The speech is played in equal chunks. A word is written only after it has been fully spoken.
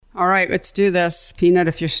All right, let's do this. Peanut,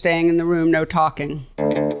 if you're staying in the room, no talking.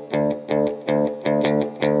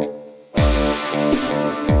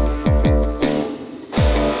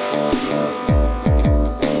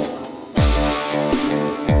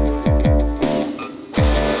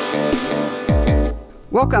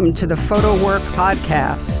 Welcome to the Photo Work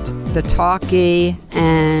Podcast, the talky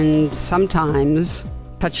and sometimes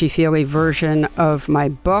touchy-feely version of my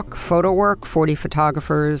book, Photo Work, 40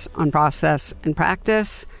 Photographers on Process and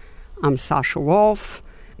Practice. I'm Sasha Wolf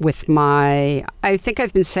with my, I think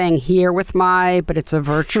I've been saying here with my, but it's a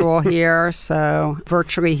virtual here. So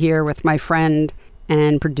virtually here with my friend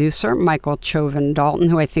and producer, Michael Chovan Dalton,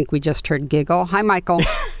 who I think we just heard giggle. Hi, Michael.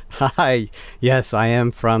 Hi. Yes, I am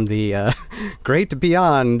from the great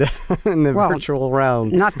beyond in the virtual realm.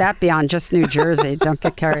 Not that beyond, just New Jersey. Don't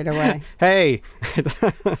get carried away. Hey.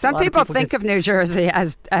 Some people think of New Jersey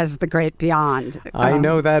as the great beyond. I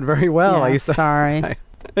know that very well. Yeah, sorry.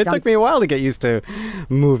 It took me a while to get used to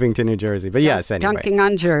moving to New Jersey, but yes, anyway. Dunking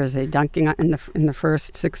on Jersey, in the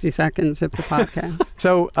first 60 seconds of the podcast.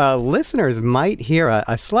 So listeners might hear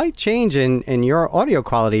a slight change in your audio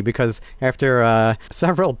quality because after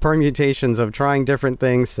several permutations of trying different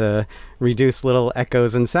things to reduce little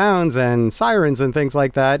echoes and sounds and sirens and things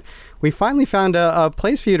like that, we finally found a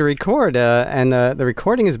place for you to record, and the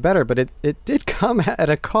recording is better, but it did come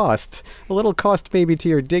at a cost, a little cost maybe to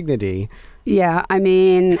your dignity. Yeah, I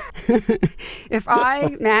mean, if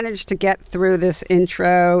I manage to get through this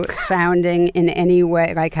intro sounding in any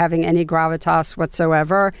way, like having any gravitas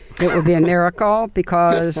whatsoever, it will be a miracle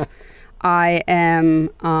because I am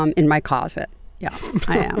in my closet. Yeah,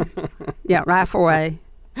 I am. Yeah, laugh away.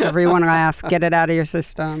 Everyone laugh. Get it out of your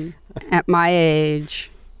system. At my age,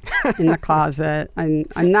 in the closet.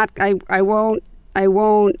 I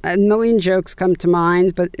won't, a million jokes come to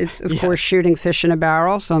mind, but it's, of course, shooting fish in a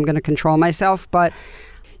barrel, so I'm going to control myself. But,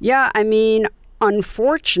 yeah, I mean,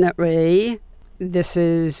 unfortunately, this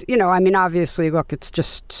is, obviously, look, it's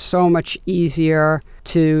just so much easier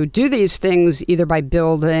to do these things either by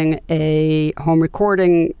building a home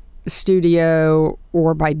recording studio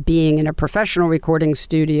or by being in a professional recording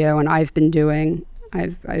studio, and I've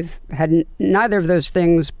had neither of those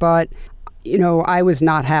things, but I was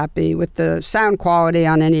not happy with the sound quality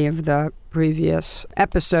on any of the previous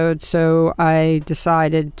episodes, so I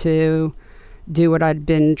decided to do what I'd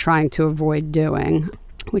been trying to avoid doing,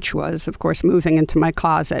 which was, of course, moving into my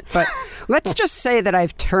closet. But let's just say that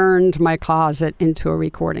I've turned my closet into a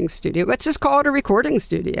recording studio. Let's just call it a recording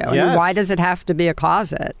studio. Yes. I mean, why does it have to be a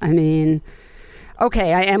closet? I mean,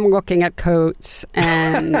 okay, I am looking at coats,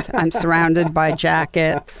 and I'm surrounded by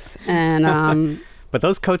jackets, and but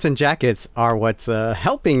those coats and jackets are what's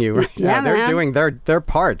helping you right now. They're doing their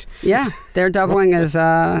part. Yeah, they're doubling as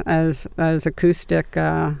acoustic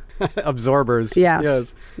absorbers.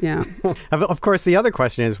 Yes. Yeah. Of course, the other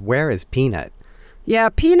question is, where is Peanut? Yeah,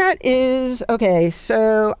 Peanut is okay.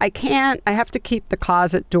 So I have to keep the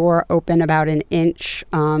closet door open about an inch.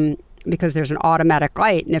 Because there's an automatic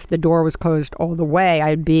light, and if the door was closed all the way,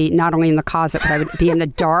 I'd be not only in the closet, but I would be in the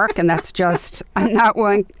dark, and that's just, I'm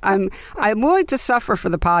willing to suffer for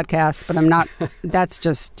the podcast, but I'm not, that's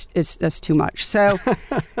too much. So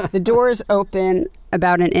the door is open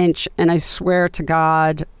about an inch, and I swear to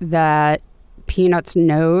God that Peanut's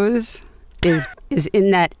nose is in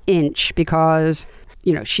that inch because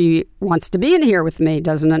she wants to be in here with me,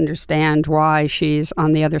 doesn't understand why she's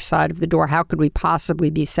on the other side of the door. How could we possibly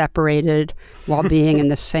be separated while being in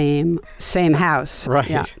the same house? Right.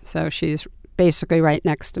 Yeah. So she's basically right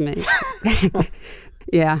next to me.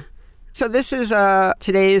 Yeah. So this is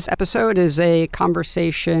today's episode is a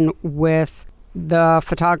conversation with the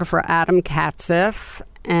photographer Adam Katzif.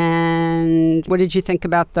 And what did you think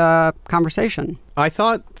about the conversation? I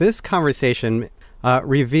thought this conversation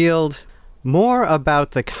revealed more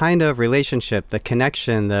about the kind of relationship, the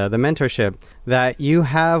connection, the mentorship that you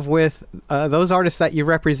have with those artists that you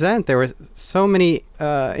represent. There were so many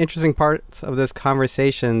interesting parts of this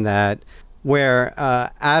conversation where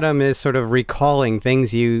Adam is sort of recalling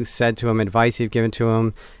things you said to him, advice you've given to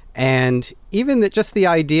him, and even just the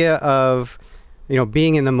idea of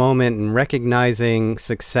being in the moment and recognizing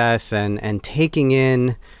success and taking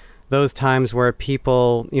in those times where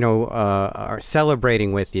people, are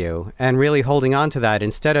celebrating with you and really holding on to that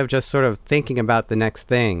instead of just sort of thinking about the next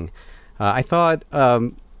thing. I thought,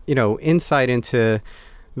 insight into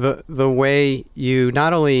the way you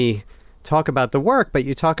not only talk about the work, but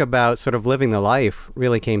you talk about sort of living the life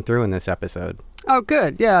really came through in this episode. Oh,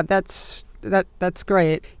 good. Yeah, that's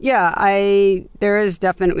great. Yeah, there is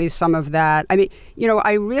definitely some of that. I mean,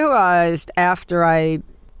 I realized after I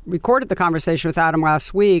recorded the conversation with Adam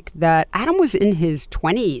last week that Adam was in his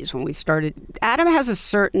 20s when we started. Adam has a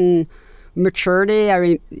certain maturity. I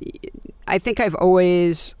mean, I think I've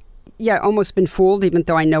always, almost been fooled, even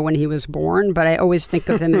though I know when he was born, but I always think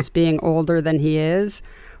of him as being older than he is.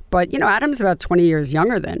 But, Adam's about 20 years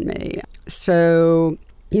younger than me. So,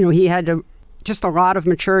 he had just a lot of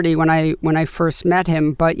maturity when I first met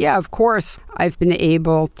him. But yeah, of course, I've been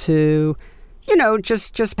able to,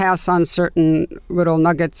 just pass on certain little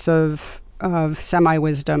nuggets of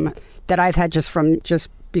semi-wisdom that I've had just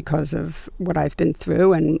because of what I've been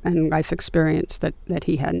through and life experience that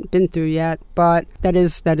he hadn't been through yet. But that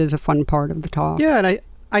is a fun part of the talk. Yeah, and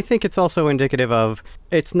I think it's also indicative of,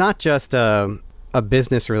 it's not just a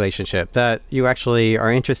business relationship, that you actually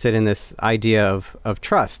are interested in this idea of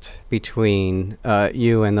trust between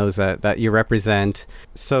you and those that you represent,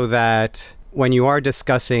 so that when you are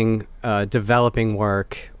discussing developing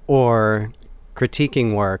work or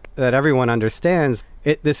critiquing work, that everyone understands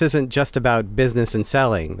this isn't just about business and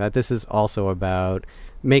selling, that this is also about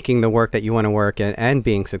making the work that you want to work and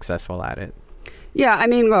being successful at it. Yeah, I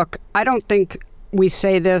mean, look, I don't think we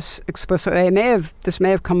say this explicitly. This may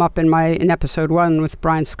have come up in episode 1 with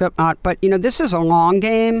Brian Skipnot, but this is a long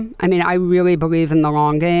game. I mean, I really believe in the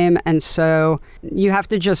long game, and so you have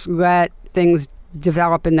to just let things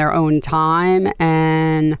develop in their own time.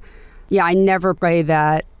 And yeah, I never play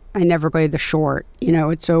the short.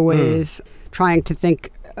 It's always trying to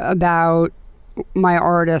think about my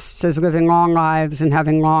artists as living long lives and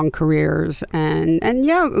having long careers, and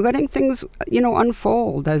letting things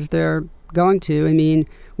unfold as they're going to. I mean,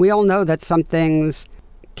 we all know that some things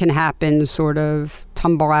can happen, sort of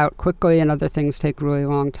tumble out quickly, and other things take a really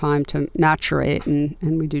long time to maturate,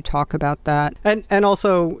 and we do talk about that. And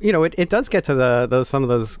also, it does get to some of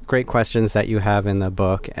those great questions that you have in the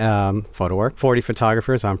book, Photo Work, 40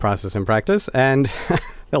 Photographers on Process and Practice, and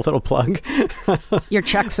a little plug. Your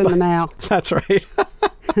check's in the mail. That's right.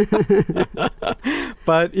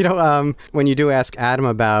 But, when you do ask Adam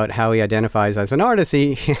about how he identifies as an artist,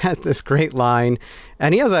 he has this great line,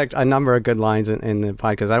 and he has a number of good lines in the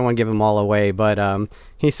podcast. I don't want to give them all away, but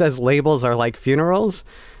he says labels are like funerals.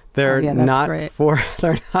 They're not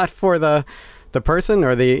for the person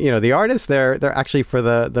or the artist. They're actually for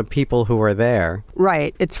the people who are there.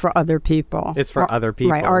 Right. It's for other people.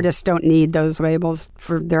 Right. Artists don't need those labels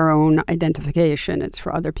for their own identification. It's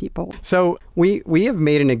for other people. So we have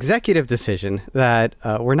made an executive decision that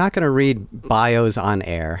we're not going to read bios on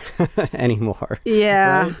air anymore.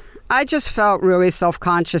 Yeah. Right? I just felt really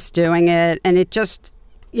self-conscious doing it. And it just,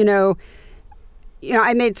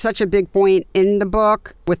 I made such a big point in the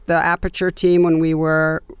book with the Aperture team when we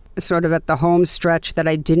were sort of at the home stretch that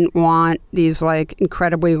I didn't want these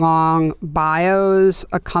incredibly long bios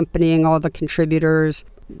accompanying all the contributors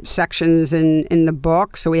sections in the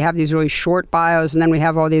book. So we have these really short bios, and then we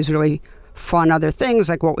have all these really fun other things,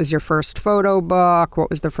 like what was your first photo book, what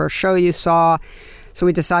was the first show you saw. So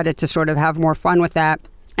we decided to sort of have more fun with that.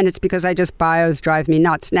 And it's because bios drive me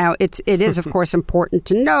nuts. Now, it is, of course, important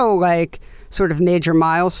to know, sort of major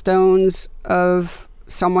milestones of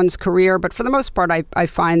someone's career, but for the most part, I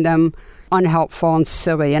find them unhelpful and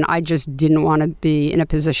silly, and I just didn't want to be in a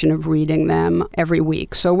position of reading them every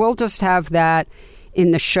week. So we'll just have that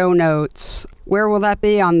in the show notes. Where will that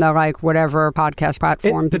be? On the whatever podcast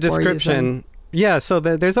platform? The description. Yeah, so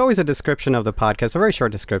there's always a description of the podcast, a very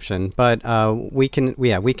short description, but we can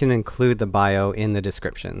include the bio in the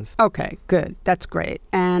descriptions. Okay, good. That's great.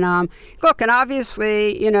 And look, and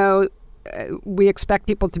obviously, we expect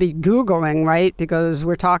people to be Googling, right? Because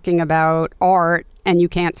we're talking about art and you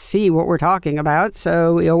can't see what we're talking about.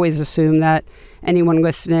 So we always assume that anyone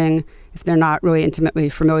listening, if they're not really intimately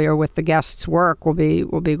familiar with the guest's work, will be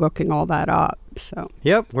looking all that up. So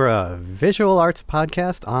yep, we're a visual arts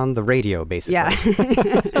podcast on the radio, basically. Yeah.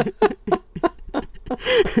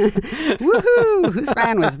 Woohoo! Whose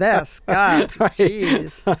plan was this? God,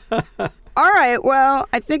 jeez. All right. Well,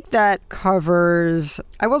 I think that covers.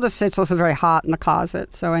 I will just say it's also very hot in the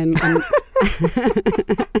closet, so I'm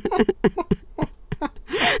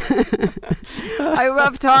I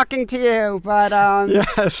love talking to you, but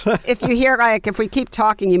yes. If you hear if we keep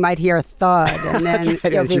talking, you might hear a thud, and then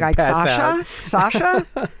you'll be like, Sasha.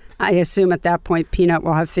 I assume at that point, Peanut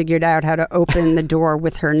will have figured out how to open the door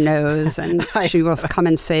with her nose, and she will come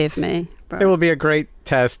and save me. It will be a great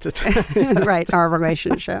test. Right, our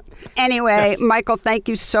relationship. Anyway, yes. Michael, thank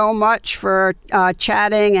you so much for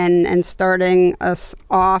chatting and starting us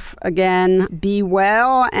off again. Be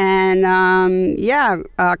well, and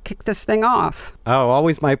kick this thing off. Oh,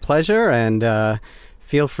 always my pleasure, and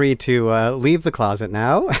feel free to leave the closet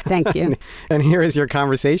now. Thank you. And here is your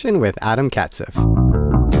conversation with Adam Catzeff.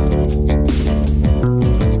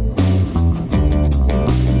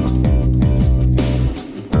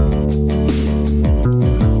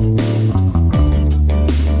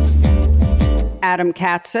 Adam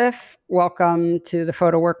Katzif. Welcome to the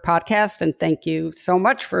Photo Work Podcast, and thank you so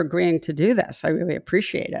much for agreeing to do this. I really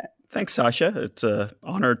appreciate it. Thanks, Sasha. It's an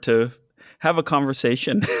honor to have a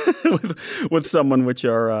conversation with someone which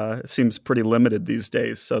seems pretty limited these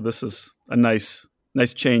days. So this is a nice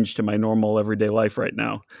change to my normal everyday life right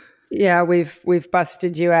now. Yeah, we've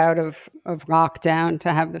busted you out of lockdown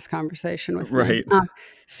to have this conversation with right. me.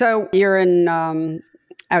 So you're in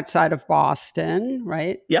outside of Boston,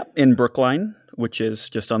 right? Yep, in Brookline, which is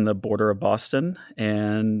just on the border of Boston,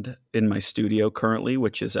 and in my studio currently,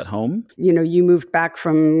 which is at home. You moved back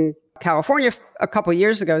from California a couple of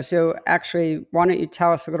years ago. So actually, why don't you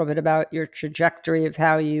tell us a little bit about your trajectory of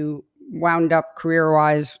how you wound up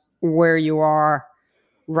career-wise where you are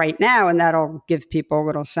right now, and that'll give people a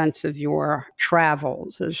little sense of your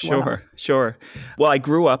travels as well. Sure. Well, I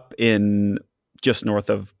grew up in just north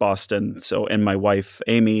of Boston. And my wife,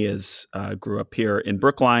 Amy, grew up here in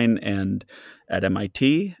Brookline and at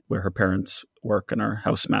MIT, where her parents work and are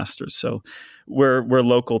housemasters. So we're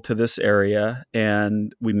local to this area,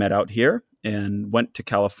 and we met out here and went to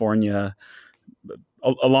California.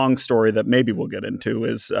 A long story that maybe we'll get into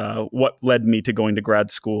is what led me to going to grad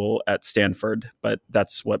school at Stanford, but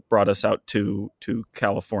that's what brought us out to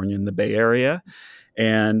California in the Bay Area.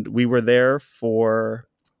 And we were there for,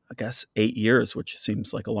 I guess, 8 years, which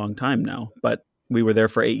seems like a long time now. But we were there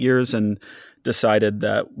for 8 years and decided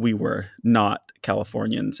that we were not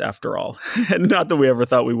Californians after all. And not that we ever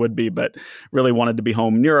thought we would be, but really wanted to be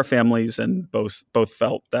home near our families, and both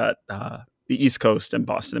felt that the East Coast and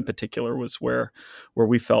Boston in particular was where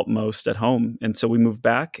we felt most at home. And so we moved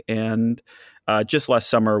back, and just last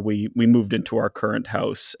summer we moved into our current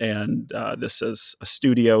house, and this is a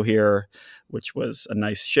studio here, which was a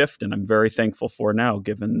nice shift, and I'm very thankful for now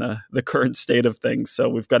given the current state of things. So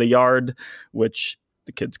we've got a yard which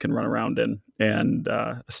the kids can run around in, and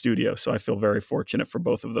a studio. So I feel very fortunate for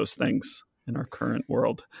both of those things in our current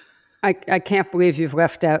world. I can't believe you've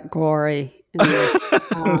left out Glory in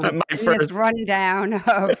this rundown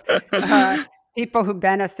of people who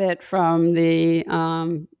benefit from the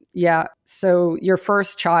So your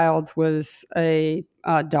first child was a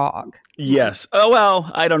dog. Yes. Oh,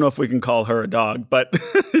 well, I don't know if we can call her a dog, but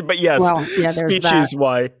yes, well, yeah, species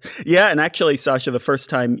why. Yeah. And actually, Sasha, the first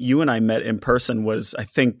time you and I met in person was, I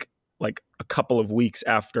think, like a couple of weeks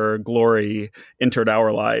after Glory entered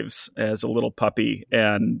our lives as a little puppy.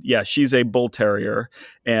 And yeah, she's a bull terrier.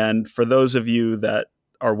 And for those of you that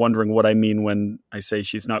are wondering what I mean when I say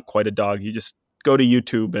she's not quite a dog, you just go to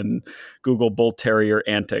YouTube and Google bull terrier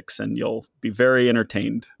antics, and you'll be very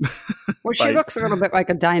entertained. Well, she looks a little bit like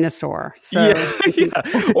a dinosaur. So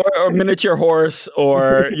yeah. Or miniature horse,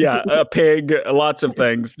 or a pig, lots of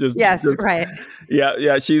things. Right.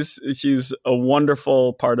 Yeah. She's a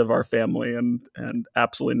wonderful part of our family, and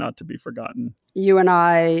absolutely not to be forgotten. You and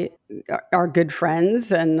I are good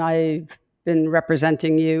friends, and I've been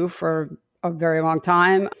representing you for a very long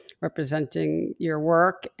time, representing your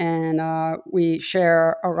work. And we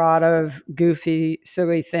share a lot of goofy,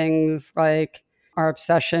 silly things like our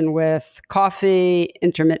obsession with coffee,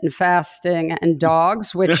 intermittent fasting, and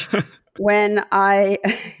dogs, which when I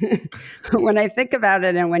think about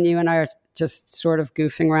it, and when you and I are just sort of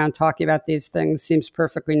goofing around talking about these things, seems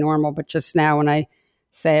perfectly normal. But just now when I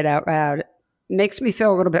say it out loud, it makes me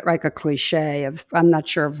feel a little bit like a cliche of, I'm not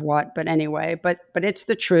sure of what, but anyway, but it's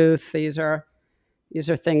the truth. These are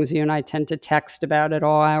things you and I tend to text about at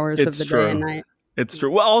all hours of the day and night. It's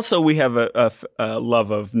true. Well, also we have a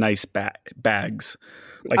love of nice bags.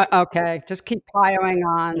 Like okay, just keep piling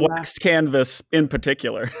on. Waxed canvas in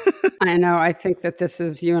particular. I know. I think that this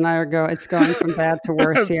is, you and I are it's going from bad to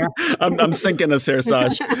worse here. I'm sinking us here,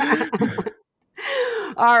 Sash.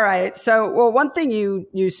 All right. So, well, one thing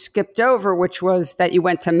you skipped over, which was that you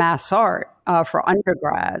went to Mass Art for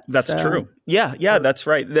undergrad. That's true. Yeah, that's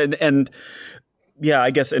right. And yeah,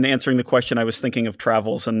 I guess in answering the question, I was thinking of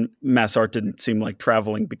travels, and Mass Art didn't seem like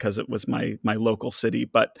traveling because it was my local city.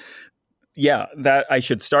 But yeah, that I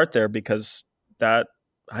should start there, because that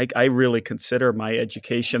I really consider my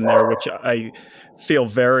education there, which I feel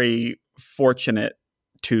very fortunate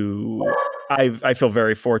to. I feel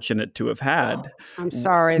very fortunate to have had. I'm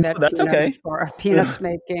sorry that that's okay. Peanut's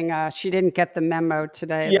making. She didn't get the memo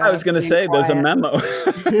today. Yeah, I was going to say there's a memo.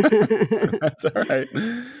 That's all right.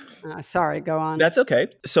 Sorry, go on. That's okay.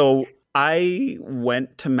 So I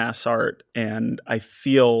went to Mass Art, and I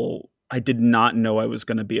feel I did not know I was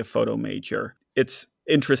going to be a photo major. It's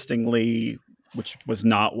interestingly, which was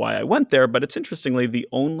not why I went there, but it's interestingly the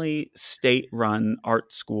only state-run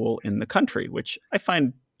art school in the country, which I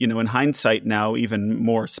find, in hindsight now, even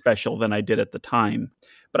more special than I did at the time.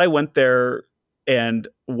 But I went there and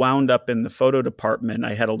wound up in the photo department.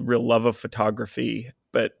 I had a real love of photography,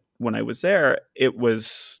 but when I was there, it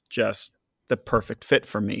was just the perfect fit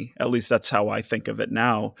for me. At least that's how I think of it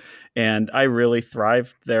now. And I really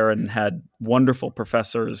thrived there and had wonderful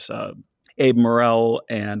professors, Abe Morell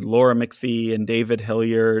and Laura McPhee and David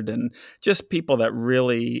Hilliard, and just people that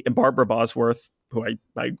really, and Barbara Bosworth, who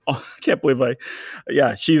I can't believe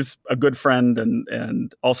she's a good friend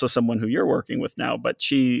and also someone who you're working with now, but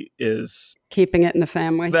she is keeping it in the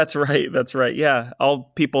family. That's right. Yeah.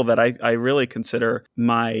 All people that I really consider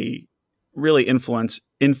my really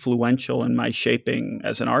influential in my shaping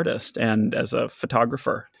as an artist and as a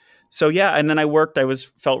photographer. So yeah, and then I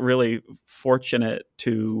felt really fortunate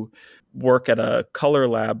to work at a color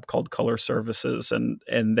lab called Color Services,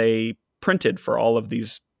 and they printed for all of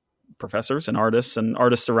these professors and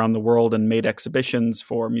artists around the world and made exhibitions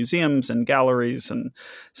for museums and galleries and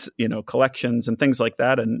collections and things like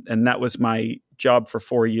that. And that was my job for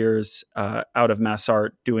 4 years out of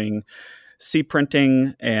MassArt, doing C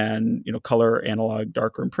printing and color, analog,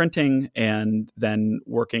 darkroom printing, and then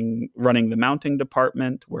running the mounting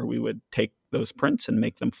department where we would take those prints and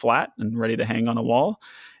make them flat and ready to hang on a wall.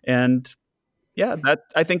 And yeah, that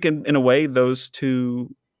I think in a way those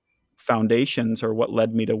two foundations are what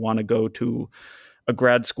led me to want to go to a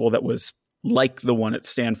grad school that was like the one at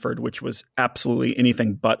Stanford, which was absolutely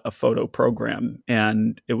anything but a photo program.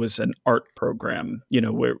 And it was an art program.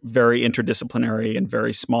 We're very interdisciplinary and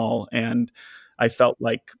very small. And I felt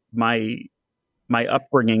like my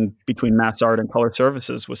upbringing between MassArt and Color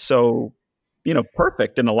Services was so,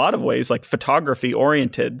 perfect in a lot of ways, like photography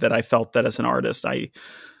oriented, that I felt that as an artist, I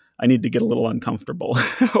need to get a little uncomfortable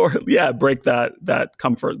or break that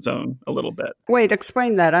comfort zone a little bit. Wait,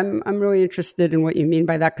 explain that. I'm really interested in what you mean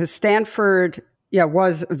by that, because Stanford,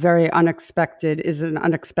 was very unexpected, is an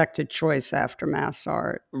unexpected choice after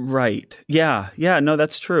MassArt. Right. Yeah. No,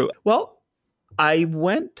 that's true. Well,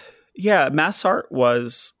 MassArt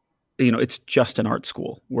was, it's just an art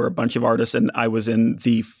school. We're a bunch of artists, and I was in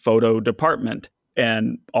the photo department,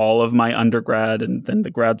 and all of my undergrad and then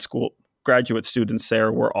the graduate students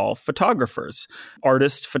there were all photographers,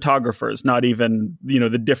 artist photographers, not even,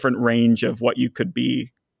 the different range of what you could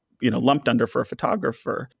be, lumped under for a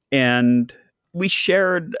photographer. And we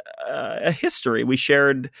shared a history. We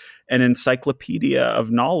shared an encyclopedia of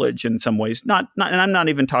knowledge in some ways, and I'm not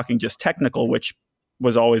even talking just technical, which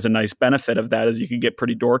was always a nice benefit of that, as you could get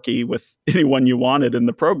pretty dorky with anyone you wanted in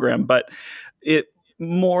the program. But it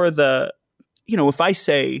more if I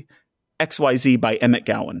say XYZ by Emmett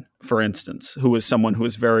Gowan, for instance, who was someone who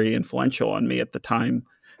was very influential on me at the time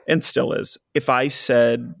and still is. If I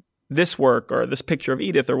said this work or this picture of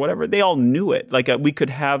Edith or whatever, they all knew it. Like we could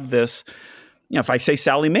have this, if I say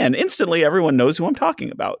Sally Mann, instantly everyone knows who I'm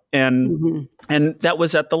talking about. And that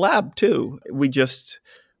was at the lab too.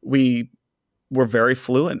 We were very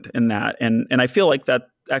fluent in that. And I feel like that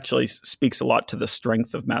actually speaks a lot to the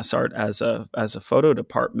strength of MassArt as a photo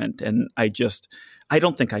department. And I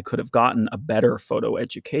don't think I could have gotten a better photo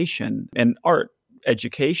education and art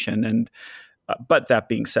education. And but that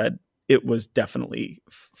being said, it was definitely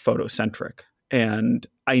photocentric. And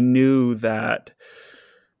I knew that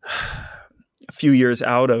a few years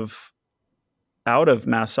out of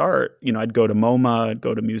MassArt, I'd go to MoMA, I'd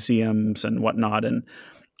go to museums and whatnot, and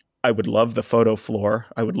I would love the photo floor.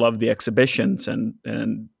 I would love the exhibitions and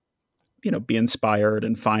be inspired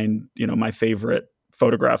and find, my favorite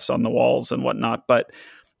photographs on the walls and whatnot. But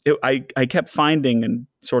I kept finding, and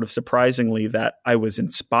sort of surprisingly, that I was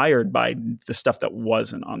inspired by the stuff that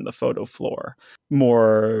wasn't on the photo floor.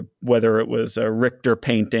 More, whether it was a Richter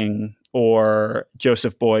painting or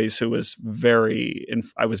Joseph Beuys, who was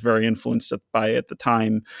I was very influenced by at the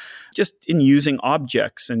time, just in using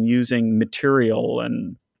objects and using material.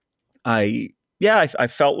 And I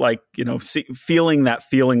felt like, feeling that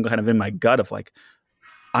feeling kind of in my gut of like,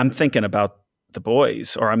 I'm thinking about the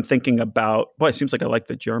Beuys, or I'm thinking about, it seems like I like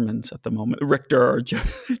the Germans at the moment, Richter or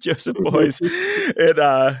Joseph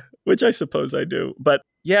Beuys, which I suppose I do. But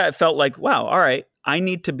yeah, it felt like, wow, all right, I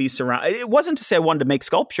need to be surrounded. It wasn't to say I wanted to make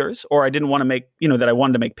sculptures, or I didn't want to make, that I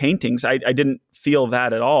wanted to make paintings. I didn't feel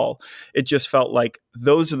that at all. It just felt like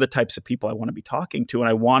those are the types of people I want to be talking to, and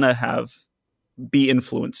I want to be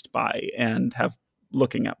influenced by and have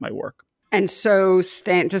looking at my work. And so,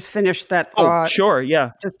 Stan, just finish that thought. Oh, sure,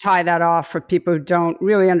 yeah. Just tie that off for people who don't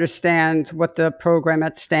really understand what the program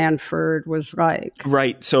at Stanford was like.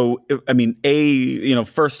 Right. So, I mean,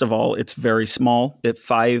 first of all, it's very small.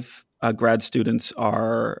 5 grad students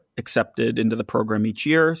are accepted into the program each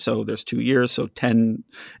year. So there's 2 years, so 10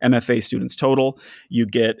 MFA students total. You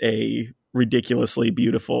get a ridiculously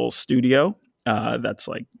beautiful studio That's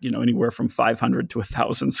like, anywhere from 500 to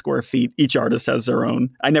 1,000 square feet. Each artist has their own.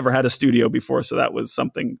 I never had a studio before, so that was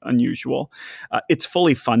something unusual. It's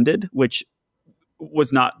fully funded, which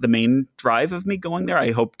was not the main drive of me going there.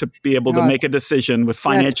 I hope to be able to make a decision with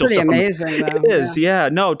financial stuff. It's pretty amazing, though. It is, yeah.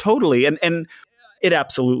 No, totally. And it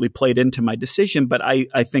absolutely played into my decision, but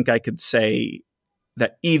I think I could say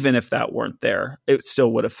that even if that weren't there, it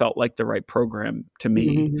still would have felt like the right program to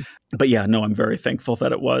me. Mm-hmm. But yeah, no, I'm very thankful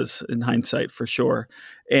that it was, in hindsight, for sure.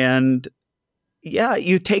 And yeah,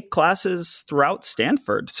 you take classes throughout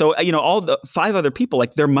Stanford. So, all the 5 other people,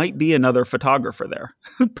 like there might be another photographer there.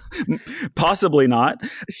 Possibly not.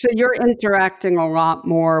 So you're interacting a lot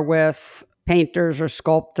more with painters or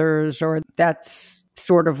sculptors, or that's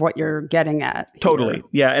sort of what you're getting at here. Totally.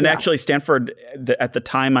 Yeah. And actually Stanford, at the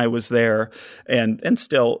time I was there and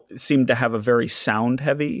still seemed to have a very sound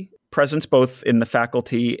heavy presence, both in the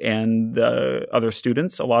faculty and the other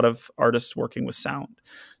students, a lot of artists working with sound.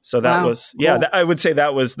 So that was, cool. I would say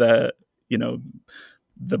that was the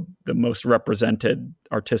most represented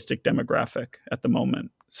artistic demographic at the moment.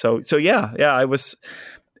 So I was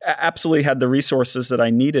absolutely had the resources that I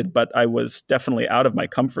needed, but I was definitely out of my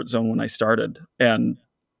comfort zone when I started. And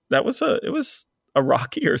it was a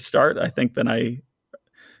rockier start, I think, than I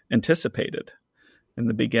anticipated in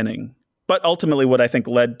the beginning. But ultimately what I think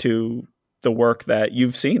led to the work that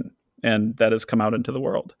you've seen and that has come out into the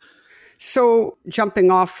world. So jumping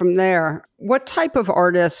off from there, what type of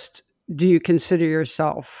artist do you consider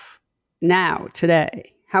yourself now,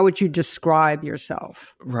 today? How would you describe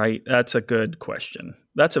yourself? Right. That's a good question.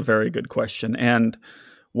 That's a very good question. And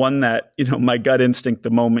one that, my gut instinct,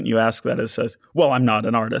 the moment you ask that, says, well, I'm not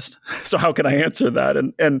an artist. So how can I answer that?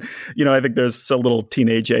 And I think there's a little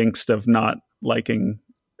teenage angst of not liking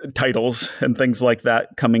titles and things like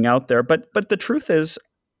that coming out there. But the truth is,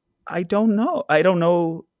 I don't know.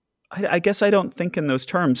 I guess I don't think in those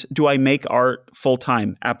terms. Do I make art full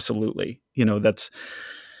time? Absolutely.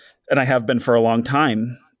 And I have been for a long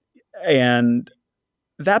time. And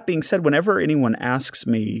that being said, whenever anyone asks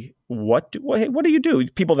me, what do you do?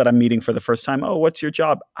 People that I'm meeting for the first time, what's your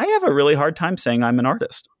job? I have a really hard time saying I'm an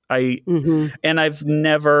artist. And I've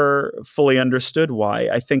never fully understood why.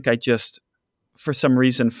 I think I just, for some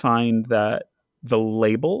reason, find that the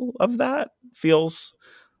label of that feels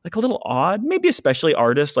like a little odd, maybe especially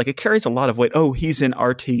artists, like it carries a lot of weight. Oh, he's an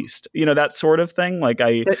artiste, that sort of thing. Like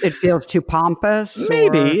it feels too pompous.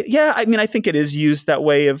 Maybe. Yeah. I mean, I think it is used that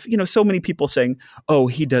way of, so many people saying, oh,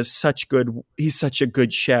 he's such a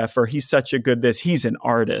good chef, or he's such a good this, he's an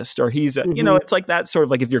artist, or he's, it's like that sort of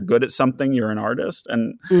like, if you're good at something, you're an artist.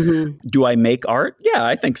 And do I make art? Yeah,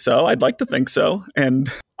 I think so. I'd like to think so.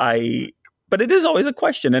 But it is always a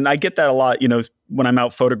question. And I get that a lot, when I'm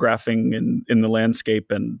out photographing in the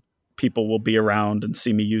landscape and people will be around and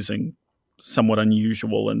see me using somewhat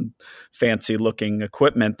unusual and fancy looking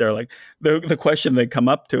equipment. They're like, the question they come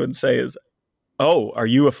up to and say is, oh, are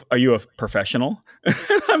you a professional?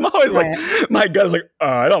 I'm always like, my gut is like,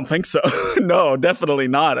 I don't think so. No, definitely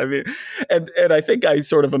not. I mean, and I think I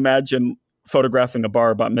sort of imagine photographing a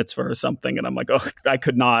bar bat mitzvah or something. And I'm like, I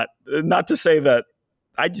could not to say that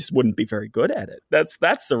I just wouldn't be very good at it.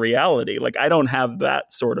 That's the reality. Like, I don't have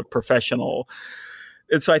that sort of professional.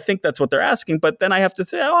 And so I think that's what they're asking. But then I have to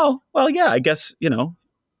say, well, yeah, I guess,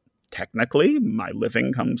 technically my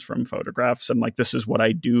living comes from photographs, and like, this is what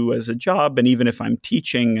I do as a job. And even if I'm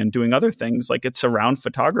teaching and doing other things, like, it's around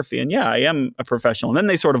photography. And yeah, I am a professional. And then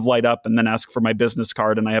they sort of light up and then ask for my business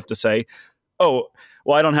card. And I have to say, oh,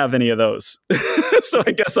 well, I don't have any of those. So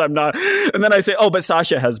I guess I'm not. And then I say, oh, but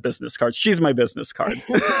Sasha has business cards. She's my business card.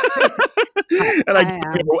 And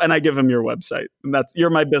I give them your website. And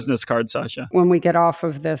you're my business card, Sasha. When we get off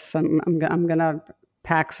of this, I'm going to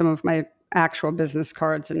pack some of my actual business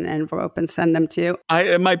cards in an envelope and send them to you.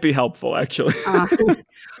 It might be helpful, actually.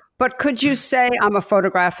 But could you say I'm a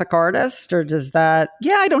photographic artist, or does that?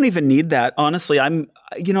 Yeah, I don't even need that. Honestly,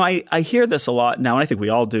 I hear this a lot now, and I think we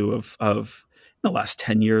all do of the last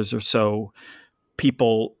 10 years or so.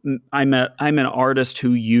 People, I'm an artist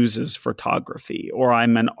who uses photography, or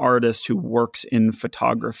I'm an artist who works in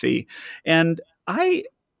photography. And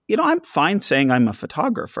I'm fine saying I'm a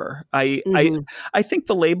photographer. I think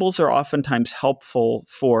the labels are oftentimes helpful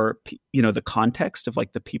for, the context of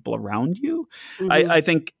like the people around you. I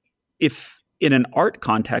think if in an art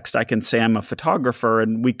context, I can say I'm a photographer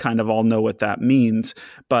and we kind of all know what that means.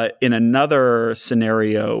 But in another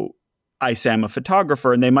scenario, I say I'm a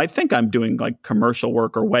photographer and they might think I'm doing like commercial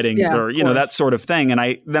work or weddings or, that sort of thing. And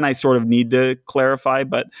I sort of need to clarify,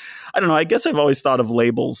 but I don't know. I guess I've always thought of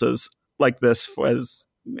labels as like this, as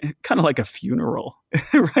kind of like a funeral,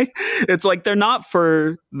 right? It's like, they're not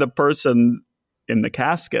for the person in the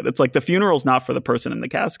casket. It's like the funeral's not for the person in the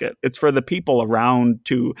casket. It's for the people around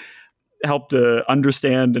to help to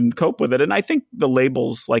understand and cope with it. And I think the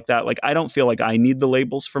labels like that, like I don't feel like I need the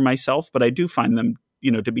labels for myself, but I do find them,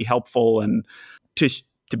 to be helpful and to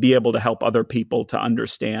be able to help other people to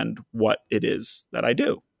understand what it is that I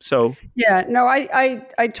do. So yeah, no,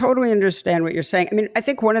 I totally understand what you're saying. I mean, I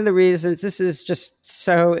think one of the reasons this is just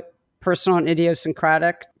so personal and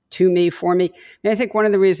idiosyncratic to me, for me, and I think one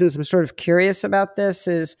of the reasons I'm sort of curious about this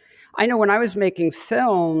is I know when I was making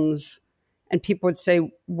films and people would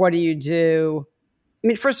say, what do you do? I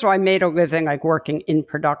mean, first of all, I made a living like working in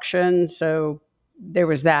production. So there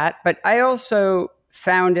was that. But I also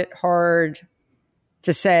found it hard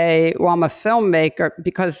to say, well, I'm a filmmaker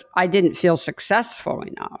because I didn't feel successful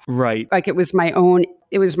enough. Right. Like it was my own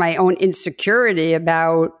insecurity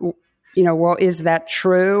about, well, is that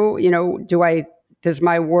true? Does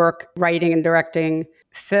my work writing and directing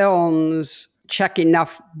films check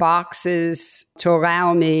enough boxes to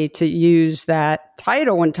allow me to use that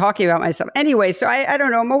title when talking about myself? Anyway, so I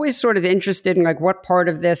don't know. I'm always sort of interested in like what part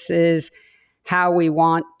of this is how we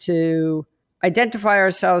want to identify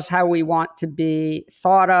ourselves, how we want to be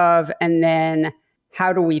thought of, and then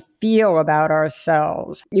how do we feel about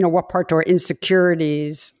ourselves? What part do our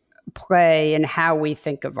insecurities play in how we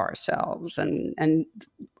think of ourselves and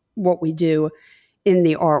what we do in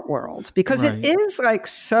the art world? Because Right. It is like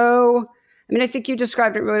so... I mean, I think you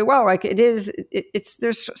described it really well. Like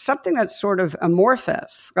there's something that's sort of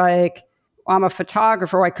amorphous. Like I'm a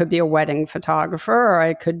photographer, I could be a wedding photographer, or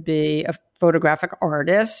I could be a photographic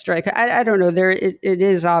artist. Or I don't know. It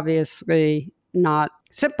is obviously not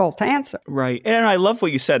simple to answer. Right. And I love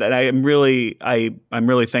what you said. And I'm really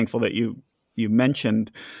thankful that you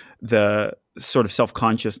mentioned the sort of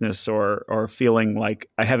self-consciousness or feeling like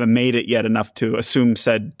I haven't made it yet enough to assume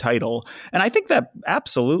said title. And I think that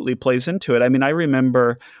absolutely plays into it. I mean, I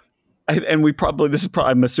remember, and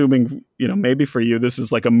I'm assuming, maybe for you, this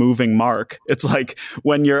is like a moving mark. It's like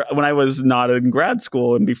when I was not in grad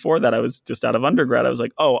school and before that I was just out of undergrad, I was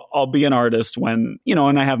like, oh, I'll be an artist when,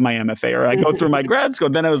 and I have my MFA or I go through my grad school.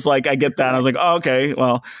 Then it was like, I get that. And I was like, oh, okay,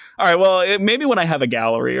 well, all right, well, maybe when I have a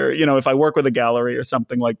gallery or, if I work with a gallery or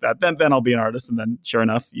something like that, then I'll be an artist. And then sure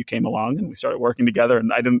enough, you came along and we started working together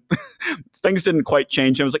and things didn't quite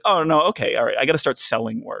change. I was like, oh no, okay, all right, I got to start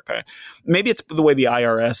selling work. Maybe it's the way the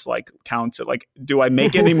IRS counts it. Like, do I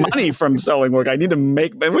make any money from selling work? I need to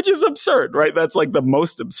make, which is absurd, right? That's like the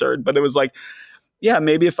most absurd. But it was like, yeah,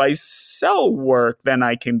 maybe if I sell work, then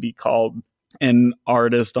I can be called an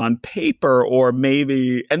artist on paper, or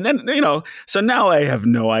maybe, and then, so now I have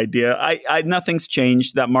no idea. I nothing's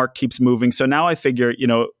changed. That mark keeps moving. So now I figure,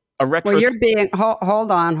 a retro. Well, you're being,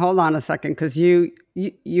 hold on a second, because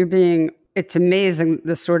you're being, it's amazing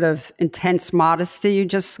the sort of intense modesty you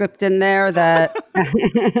just slipped in there that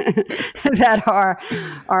that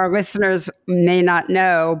our listeners may not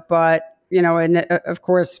know, but and of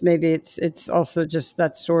course maybe it's also just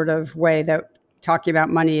that sort of way that talking about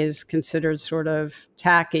money is considered sort of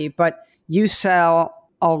tacky, but you sell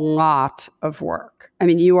a lot of work. I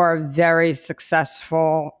mean, you're a very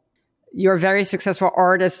successful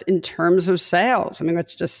artist in terms of sales. I mean,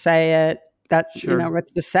 let's just say it. Sure.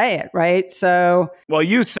 Let's just say it, right? So, well,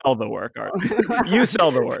 you sell the work, Art. You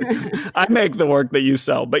sell the work. I make the work that you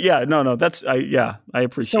sell. But yeah, no, I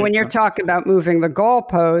appreciate. So when you're talking about moving the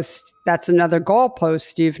goalpost, that's another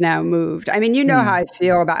goalpost you've now moved. I mean, how I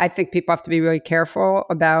feel about. I think people have to be really careful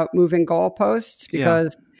about moving goalposts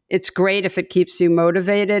because it's great if it keeps you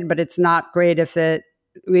motivated, but it's not great if it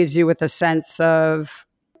leaves you with a sense of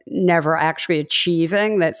never actually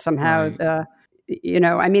achieving that somehow Right.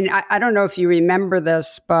 I mean, I don't know if you remember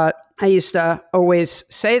this, but I used to always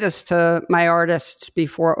say this to my artists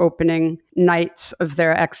before opening nights of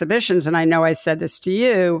their exhibitions. And I know I said this to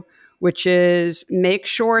you, which is make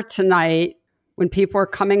sure tonight when people are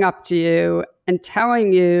coming up to you and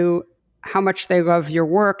telling you how much they love your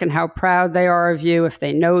work and how proud they are of you if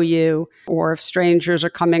they know you, or if strangers are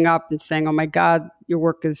coming up and saying, oh my God, your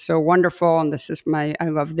work is so wonderful. And I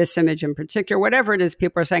love this image in particular, whatever it is,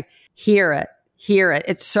 people are saying, hear it.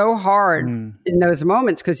 It's so hard in those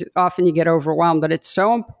moments because often you get overwhelmed, but it's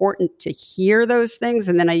so important to hear those things.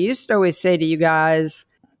 And then I used to always say to you guys,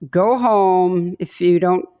 go home if you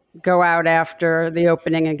don't go out after the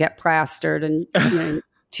opening and get plastered and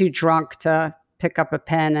too drunk to pick up a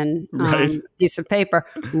pen and Right. a piece of paper,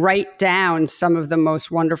 write down some of the most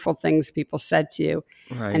wonderful things people said to you.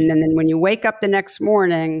 Right. And then when you wake up the next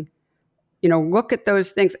morning, look at those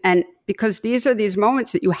things. And because these are these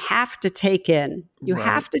moments that you have to take in. You Right.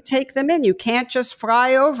 have to take them in. You can't just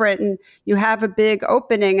fly over it and you have a big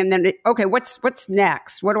opening and then, okay, what's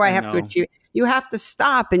next? What do I have to know. achieve? you have to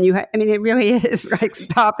stop and I mean, it really is like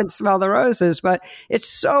stop and smell the roses, but it's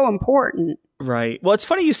so important. Right. Well, it's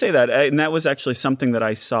funny you say that. And that was actually something that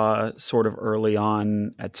I saw sort of early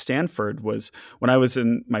on at Stanford was when I was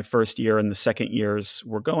in my first year and the second years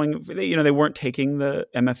were going, they weren't taking the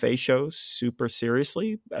MFA show super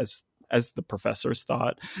seriously as the professors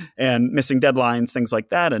thought, and missing deadlines, things like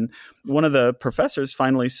that. And one of the professors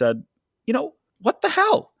finally said, what the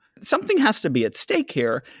hell? Something has to be at stake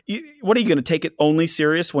here. What are you going to take it only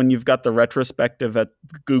serious when you've got the retrospective at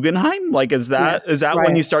Guggenheim? Like, is that right.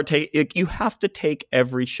 When you start you have to take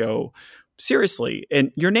every show seriously,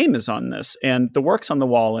 and your name is on this, and the work's on the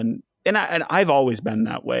wall, and I've always been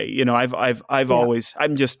that way. I've always,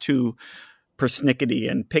 I'm just too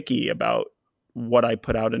persnickety and picky about what I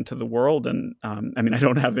put out into the world, and I mean, I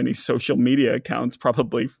don't have any social media accounts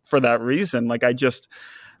probably for that reason. Like, I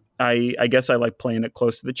guess I like playing it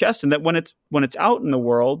close to the chest, and that when it's out in the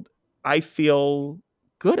world, I feel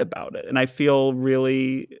good about it, and I feel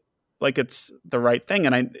really like it's the right thing.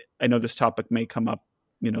 And I know this topic may come up,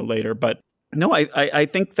 later, but no, I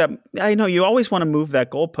think that I know you always want to move that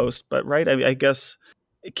goalpost, but right, I guess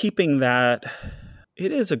keeping that.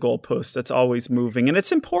 It is a goalpost that's always moving, and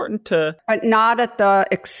it's important but not at the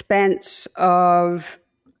expense of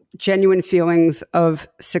genuine feelings of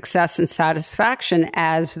success and satisfaction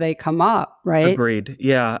as they come up, right? Agreed.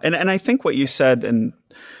 Yeah. And I think what you said, and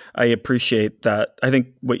I appreciate that. I think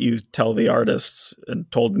what you tell the artists and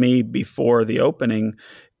told me before the opening,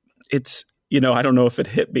 it's, I don't know if it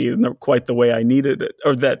hit me in quite the way I needed it,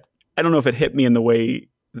 or that I don't know if it hit me in the way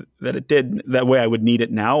that it did, that way I would need it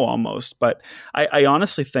now almost. But I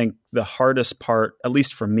honestly think the hardest part, at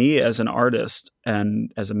least for me as an artist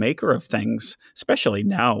and as a maker of things, especially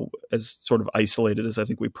now as sort of isolated as I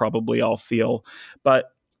think we probably all feel, but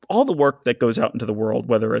all the work that goes out into the world,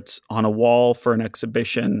 whether it's on a wall for an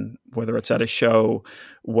exhibition, whether it's at a show,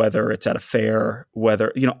 whether it's at a fair,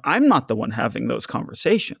 whether, I'm not the one having those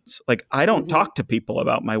conversations. Like, I don't talk to people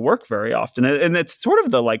about my work very often. And it's sort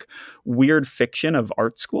of the like weird fiction of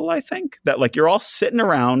art school, I think, that like you're all sitting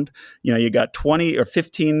around, you got 20 or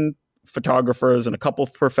 15 photographers and a couple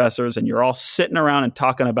of professors, and you're all sitting around and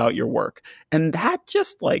talking about your work. And that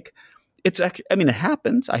just like, it's actually, I mean, it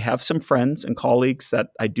happens. I have some friends and colleagues that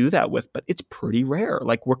I do that with, but it's pretty rare.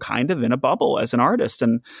 Like, we're kind of in a bubble as an artist.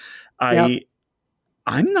 And I'm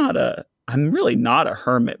really not a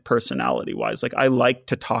hermit personality wise. Like, I like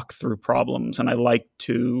to talk through problems, and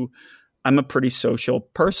I'm a pretty social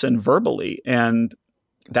person verbally. And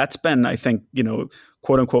that's been, I think,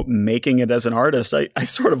 quote unquote, making it as an artist. I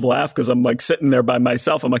sort of laugh because I'm like sitting there by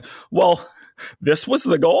myself. I'm like, well, this was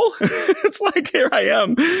the goal. It's like, here I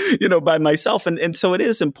am, by myself. And so it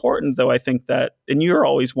is important, though, I think that, and you're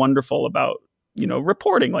always wonderful about,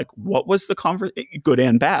 reporting, like, what was the conversation, good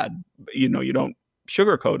and bad, you don't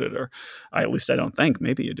sugarcoat it, or at least I don't think,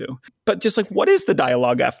 maybe you do. But just like, what is the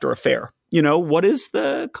dialogue after a fair? What is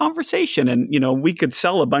the conversation? And, we could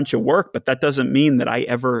sell a bunch of work, but that doesn't mean that I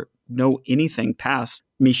ever know anything past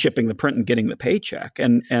me shipping the print and getting the paycheck.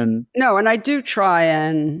 And no, and I do try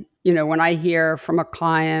and, when I hear from a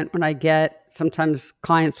client, sometimes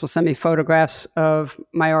clients will send me photographs of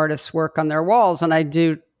my artist's work on their walls. And I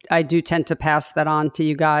do tend to pass that on to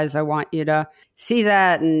you guys. I want you to see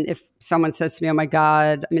that. And if someone says to me, oh my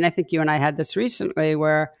God, I mean, I think you and I had this recently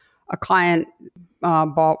where a client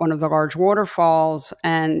bought one of the large waterfalls,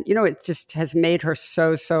 and, it just has made her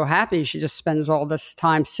so, so happy. She just spends all this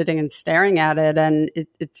time sitting and staring at it. And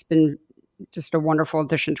it's been just a wonderful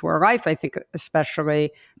addition to her life, I think, especially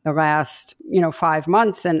the last, 5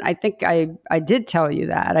 months. And I think I did tell you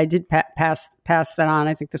that. I did pass that on.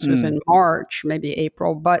 I think this was in March, maybe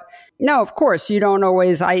April. But no, of course, you don't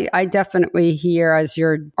always. I definitely hear, as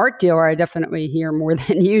your art dealer, I definitely hear more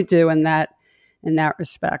than you do in that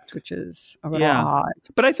respect, which is a little odd.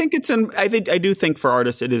 But I think I do think for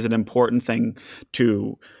artists, it is an important thing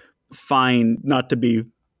to find, not to be,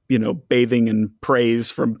 bathing in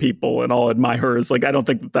praise from people and all admirers. Like, I don't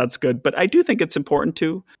think that that's good, but I do think it's important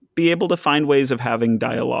to be able to find ways of having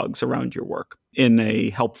dialogues around your work in a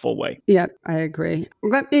helpful way. Yeah, I agree.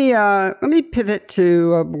 Let me pivot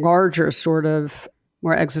to a larger sort of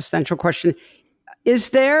more existential question. Is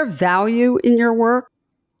there value in your work?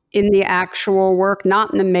 In the actual work,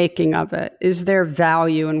 not in the making of it? Is there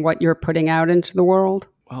value in what you're putting out into the world?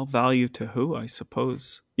 Well, value to who, I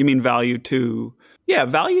suppose? You mean value to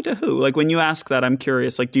who? Like, when you ask that, I'm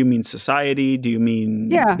curious, like, do you mean society? Do you mean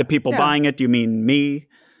the people buying it? Do you mean me?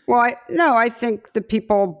 Well, I think the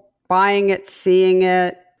people buying it, seeing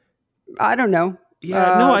it, I don't know.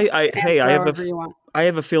 Yeah, no, I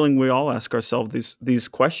have a feeling we all ask ourselves these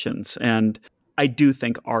questions. And I do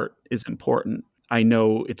think art is important. I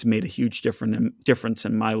know it's made a huge difference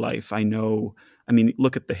in my life. I mean,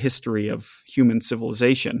 look at the history of human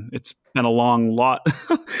civilization. It's been a long lot.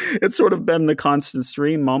 It's sort of been the constant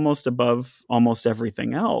stream almost above almost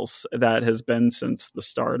everything else that has been since the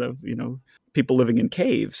start of, people living in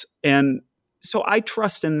caves. And so I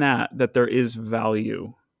trust in that there is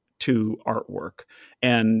value to artwork.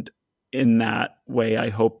 And in that way, I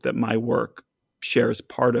hope that my work shares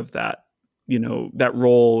part of that, that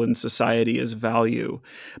role in society as value.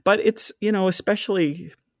 But it's,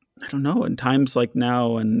 especially, I don't know, in times like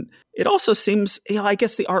now, and it also seems, I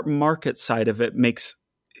guess the art market side of it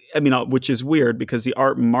which is weird because the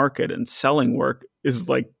art market and selling work is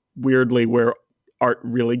like weirdly where art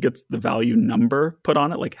really gets the value number put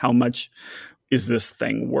on it. Like how much is this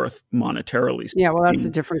thing worth monetarily speaking? Yeah, well, that's a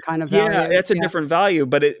different kind of value. Yeah, it's a different value,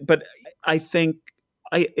 but I think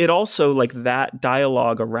it also, like, that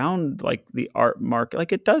dialogue around like the art market,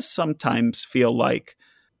 like it does sometimes feel like,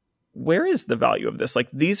 where is the value of this? Like,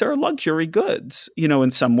 these are luxury goods,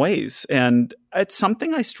 in some ways. And it's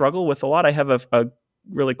something I struggle with a lot. I have a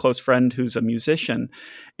really close friend who's a musician,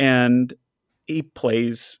 and he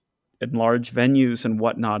plays in large venues and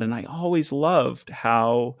whatnot. And I always loved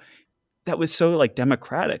how that was so like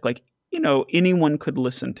democratic. Like, anyone could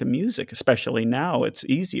listen to music, especially now it's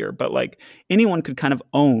easier, but like anyone could kind of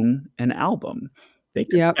own an album. They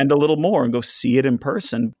could spend a little more and go see it in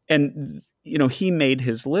person. And, he made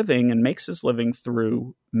his living and makes his living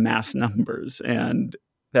through mass numbers, and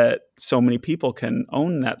that so many people can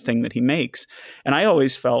own that thing that he makes. And I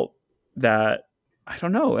always felt that, I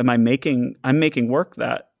don't know, I'm making work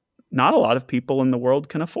that not a lot of people in the world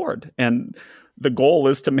can afford. And the goal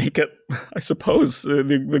is to make it, I suppose,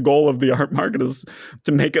 the goal of the art market is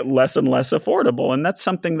to make it less and less affordable. And that's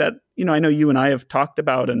something that, I know you and I have talked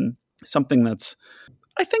about, and something that's,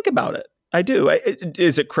 I think about it. I do.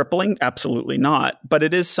 Is it crippling? Absolutely not. But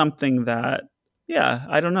it is something that,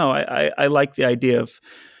 I don't know. I like the idea of,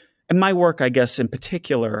 and my work, I guess, in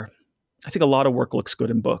particular, I think a lot of work looks good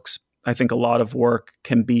in books. I think a lot of work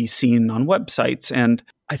can be seen on websites, and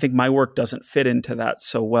I think my work doesn't fit into that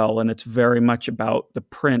so well. And it's very much about the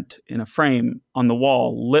print in a frame on the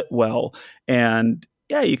wall, lit well. And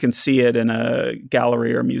you can see it in a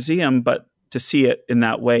gallery or museum, but to see it in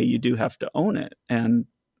that way, you do have to own it.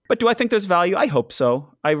 But do I think there's value? I hope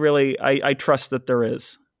so. I trust that there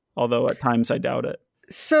is, although at times I doubt it.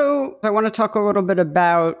 So I want to talk a little bit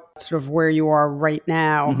about sort of where you are right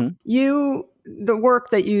now. Mm-hmm. The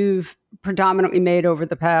work that you've predominantly made over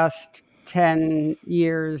the past 10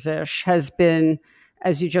 years-ish has been,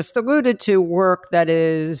 as you just alluded to, work that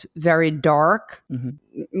is very dark,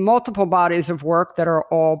 multiple bodies of work that are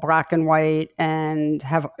all black and white and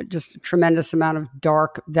have just a tremendous amount of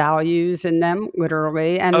dark values in them,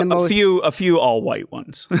 literally. And a few all white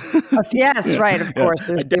ones. Yes, right. Of course,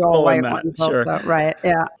 there's the all white ones also, right?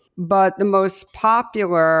 Yeah. But the most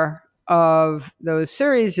popular of those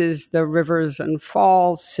series is the Rivers and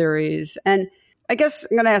Falls series. And I guess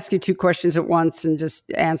I'm going to ask you two questions at once and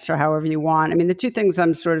just answer however you want. I mean, the two things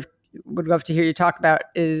I'm sort of would love to hear you talk about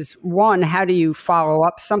is, one, how do you follow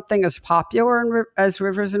up something as popular as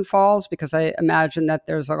Rivers and Falls? Because I imagine that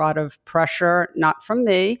there's a lot of pressure, not from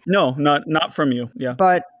me. No, not from you. Yeah.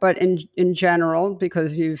 But in general,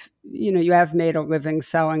 because you have made a living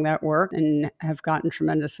selling that work and have gotten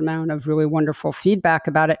tremendous amount of really wonderful feedback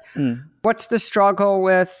about it. What's the struggle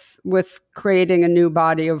with creating a new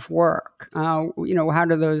body of work? How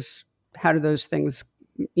do those things,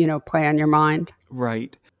 play on your mind?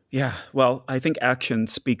 Right. Yeah, well, I think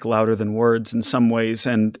actions speak louder than words in some ways.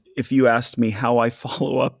 And if you asked me how I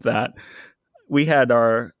follow up that, we had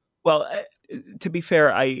to be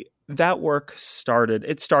fair, that work started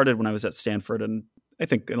when I was at Stanford, and I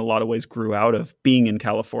think in a lot of ways grew out of being in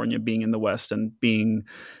California, being in the West, and being,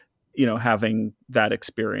 having that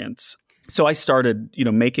experience. So I started,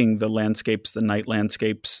 making the night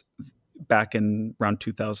landscapes back in around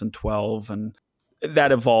 2012, and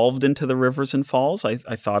that evolved into the Rivers and Falls. I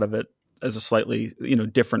thought of it as a slightly,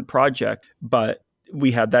 different project, but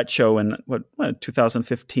we had that show in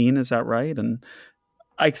 2015, is that right? And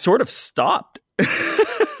I sort of stopped.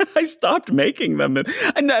 I stopped making them, and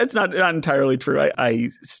it's not entirely true. I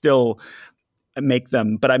still make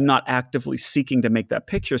them, but I'm not actively seeking to make that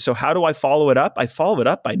picture. So how do I follow it up? I follow it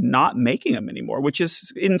up by not making them anymore, which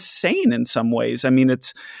is insane in some ways. I mean,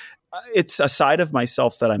 it's a side of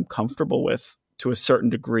myself that I'm comfortable with to a certain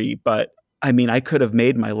degree, but I mean, I could have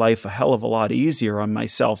made my life a hell of a lot easier on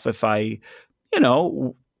myself if I,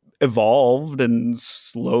 evolved and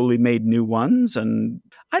slowly made new ones. And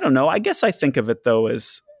I don't know, I guess I think of it though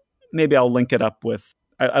as, maybe I'll link it up with,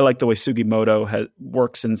 I like the way Sugimoto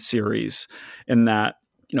works in series, in that,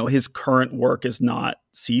 his current work is not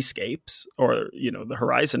seascapes or, the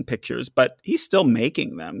horizon pictures, but he's still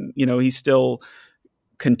making them. He still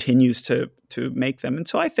continues to make them. And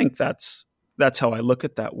so I think that's how I look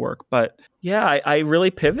at that work. But yeah, I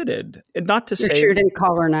really pivoted. And not to say you're shooting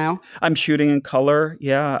color now. I'm shooting in color.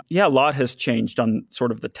 Yeah. A lot has changed on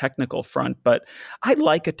sort of the technical front, but I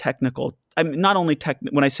like a technical. I'm not only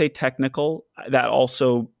when I say technical,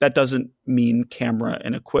 that doesn't mean camera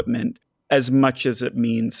and equipment as much as it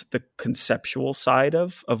means the conceptual side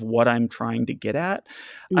of what I'm trying to get at.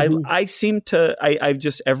 Mm-hmm. I've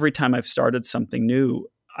just, every time I've started something new,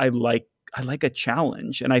 I like a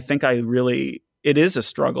challenge. And I think it is a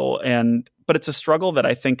struggle, but it's a struggle that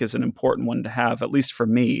I think is an important one to have, at least for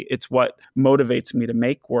me. It's what motivates me to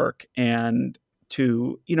make work and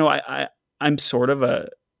to, I'm sort of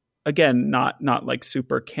again, not like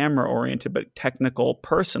super camera oriented, but technical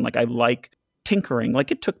person. Like I like tinkering.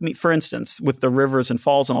 Like it took me, for instance, with the rivers and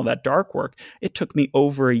falls and all that dark work, it took me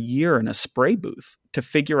over a year in a spray booth to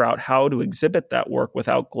figure out how to exhibit that work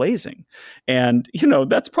without glazing. And,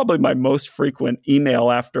 that's probably my most frequent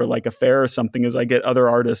email after like a fair or something, is I get other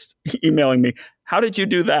artists emailing me, how did you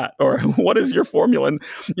do that? Or what is your formula? And,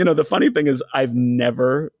 the funny thing is I've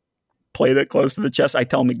never played it close to the chest. I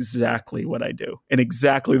tell them exactly what I do and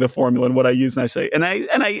exactly the formula and what I use. And I say, and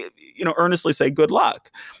I earnestly say, good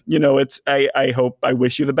luck. I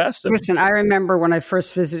wish you the best. Listen, I remember when I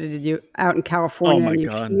first visited you out in California. Oh my and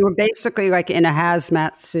God. You were basically like in a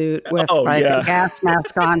hazmat suit with a gas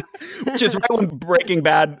mask on. Just right when Breaking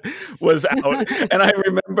Bad was out. And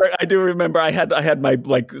I do remember I had my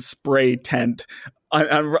like spray tent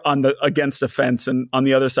on the against a fence, and on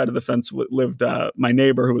the other side of the fence lived my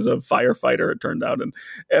neighbor, who was a firefighter, it turned out,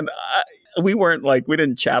 and we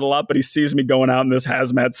didn't chat a lot, but he sees me going out in this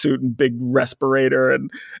hazmat suit and big respirator, and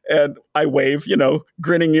I wave,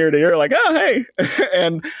 grinning ear to ear, like, oh hey,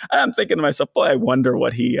 and I'm thinking to myself, boy, I wonder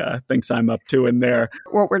what he thinks I'm up to in there.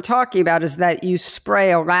 What we're talking about is that you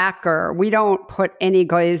spray a lacquer. We don't put any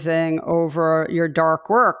glazing over your dark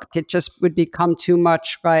work. It just would become too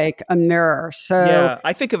much like a mirror. So yeah,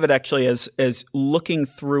 I think of it actually as looking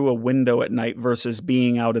through a window at night versus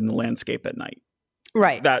being out in the landscape at night.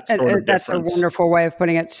 Right. That's a wonderful way of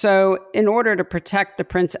putting it. So in order to protect the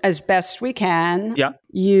prints as best we can,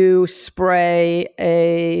 you spray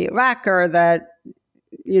a lacquer that,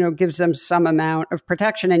 gives them some amount of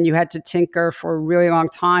protection. And you had to tinker for a really long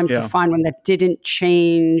time to find one that didn't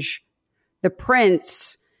change the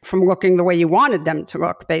prints from looking the way you wanted them to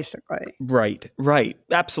look, basically. Right.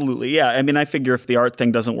 Absolutely. Yeah. I mean, I figure if the art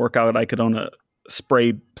thing doesn't work out, I could own a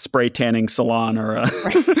spray tanning salon or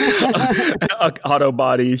a auto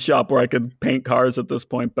body shop where I could paint cars at this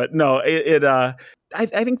point. But no, I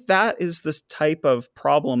think that is this type of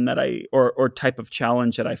problem that or type of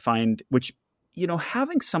challenge that I find, which,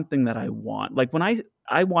 having something that I want, like when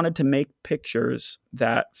I wanted to make pictures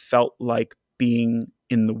that felt like being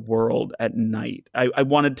in the world at night. I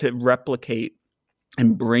wanted to replicate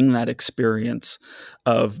and bring that experience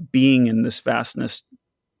of being in this vastness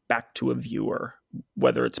back to a viewer,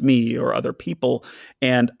 whether it's me or other people.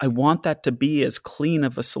 And I want that to be as clean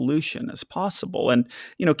of a solution as possible. And,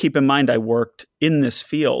 keep in mind, I worked in this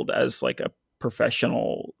field as like a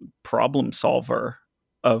professional problem solver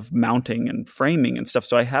of mounting and framing and stuff.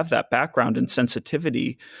 So I have that background and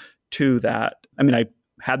sensitivity to that. I mean, I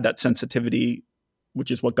had that sensitivity,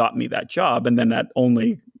 which is what got me that job. And then that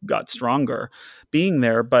only got stronger being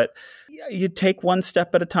there. But you take one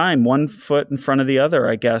step at a time, one foot in front of the other,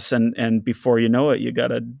 I guess. And before you know it, you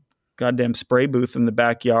got a goddamn spray booth in the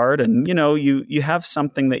backyard. And, you have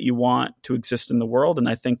something that you want to exist in the world. And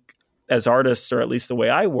I think as artists, or at least the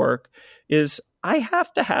way I work, is I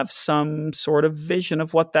have to have some sort of vision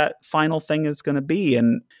of what that final thing is going to be.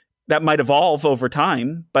 And that might evolve over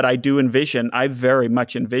time, but I very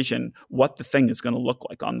much envision what the thing is going to look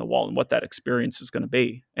like on the wall and what that experience is going to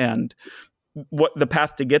be. And what the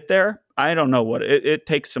path to get there, I don't know it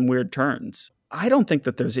takes some weird turns. I don't think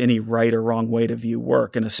that there's any right or wrong way to view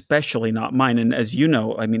work, and especially not mine. And as you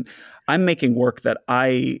know, I mean, I'm making work that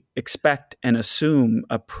I expect and assume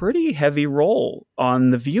a pretty heavy role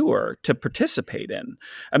on the viewer to participate in.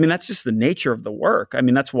 I mean, that's just the nature of the work. I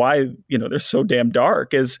mean, that's why, they're so damn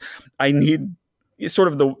dark, is I need sort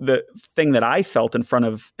of the thing that I felt in front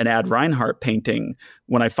of an Ad Reinhardt painting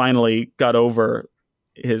when I finally got over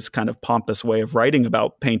his kind of pompous way of writing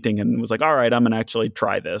about painting and was like, all right, I'm going to actually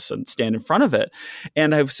try this and stand in front of it.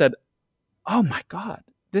 And I've said, oh my God,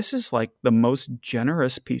 this is like the most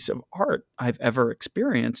generous piece of art I've ever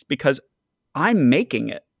experienced, because I'm making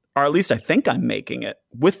it, or at least I think I'm making it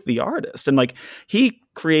with the artist. And like, he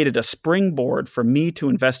created a springboard for me to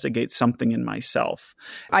investigate something in myself.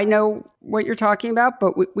 I know what you're talking about,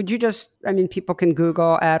 but would you just, I mean, people can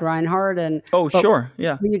Google Ad Reinhardt and... Oh, sure.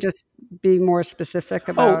 Yeah. Will you just be more specific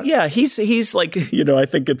about... Oh, yeah. He's like, I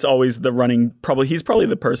think it's always he's probably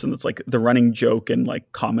the person that's like the running joke in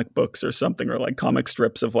like comic books or something, or like comic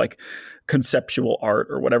strips of like conceptual art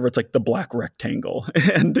or whatever. It's like the black rectangle,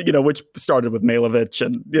 and, which started with Malevich,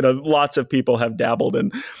 and, lots of people have dabbled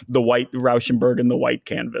in the white Rauschenberg and the white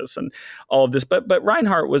canvas and all of this. But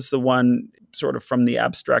Reinhardt was the one sort of from the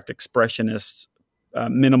abstract expressionist,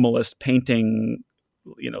 minimalist painting,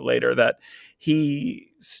 later, that he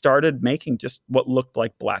started making just what looked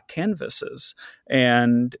like black canvases.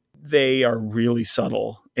 And they are really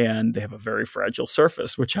subtle and they have a very fragile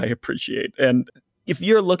surface, which I appreciate. And if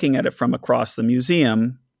you're looking at it from across the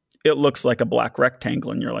museum, it looks like a black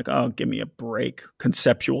rectangle and you're like, oh, give me a break.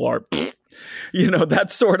 Conceptual art.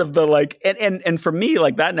 That's sort of the like, and for me,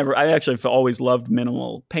 like that I actually have always loved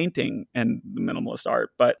minimal painting and minimalist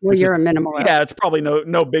art, but you're a minimalist. Yeah, it's probably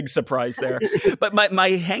no big surprise there. But my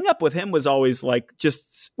hang up with him was always like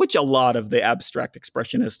which a lot of the abstract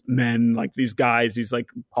expressionist men, like these guys, these like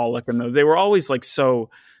Pollock, and they were always like, so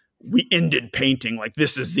we ended painting, like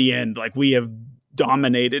this is the end, like we have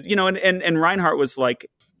dominated, and Reinhardt was like,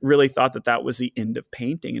 really thought that was the end of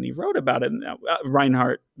painting. And he wrote about it. And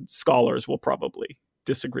Reinhardt scholars will probably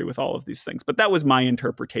disagree with all of these things, but that was my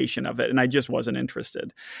interpretation of it. And I just wasn't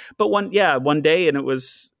interested. But one day, and it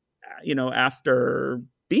was, after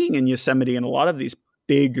being in Yosemite and a lot of these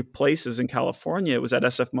big places in California, it was at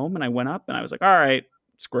SF Moment. I went up and I was like, all right,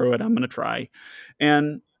 screw it. I'm going to try.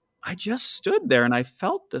 And I just stood there and I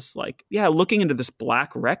felt this like, looking into this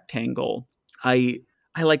black rectangle, I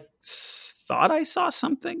like thought I saw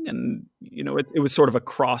something, and it was sort of a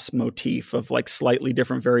cross motif of like slightly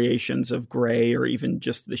different variations of gray or even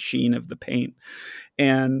just the sheen of the paint,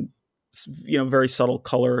 and very subtle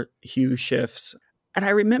color hue shifts. And I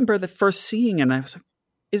remember the first seeing, and I was like,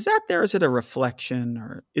 is that there? Is it a reflection,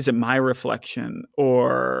 or is it my reflection,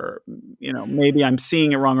 or maybe I'm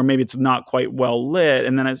seeing it wrong, or maybe it's not quite well lit?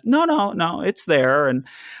 And then I was, no, it's there, and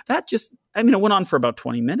that just it went on for about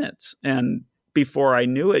 20 minutes, and before I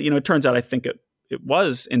knew it, it turns out I think it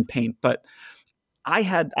was in paint, but I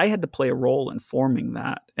had to play a role in forming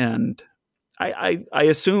that. And I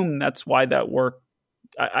assume that's why that work,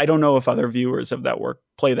 I don't know if other viewers of that work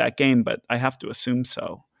play that game, but I have to assume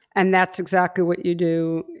so. And that's exactly what you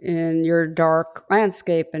do in your dark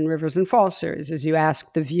landscape and Rivers and Falls series, is you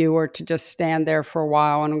ask the viewer to just stand there for a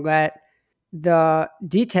while and let the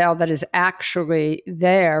detail that is actually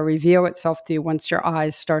there reveal itself to you once your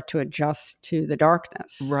eyes start to adjust to the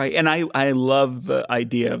darkness. Right. And I love the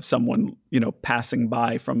idea of someone, passing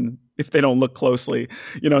by from, if they don't look closely,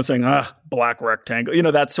 saying, black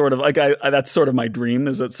rectangle, that's sort of like, that's sort of my dream,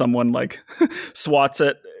 is that someone like swats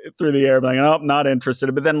it through the air, like, oh, not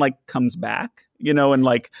interested, but then like comes back, and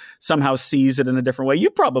like somehow sees it in a different way.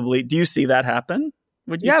 Do you see that happen?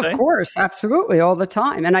 Of course. Absolutely. All the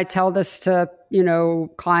time. And I tell this to,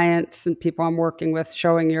 clients and people I'm working with,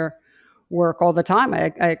 showing your work all the time.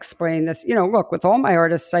 I explain this, look, with all my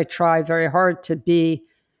artists, I try very hard to be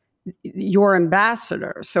your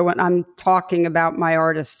ambassador. So when I'm talking about my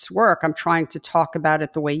artist's work, I'm trying to talk about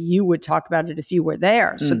it the way you would talk about it if you were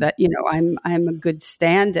there, so that, I'm a good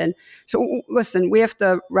stand-in. So listen, we have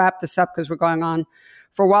to wrap this up because we're going on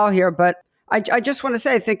for a while here, but I just want to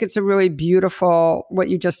say, I think it's a really beautiful, what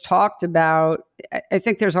you just talked about. I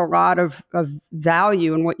think there's a lot of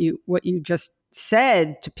value in what you just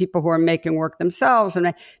said to people who are making work themselves.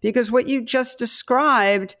 And because what you just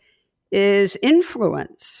described is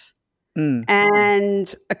influence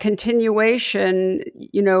and a continuation,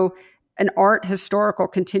 an art historical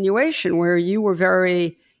continuation where you were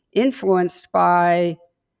very influenced by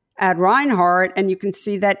Ad Reinhardt, and you can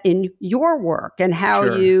see that in your work and how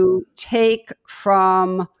you take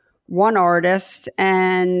from one artist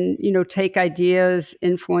and, take ideas,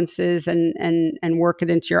 influences, and work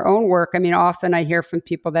it into your own work. I mean, often I hear from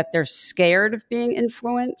people that they're scared of being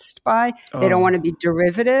influenced by, they don't want to be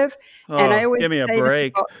derivative. And I always give me a say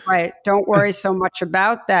break. To people, right, don't worry so much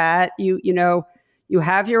about that. You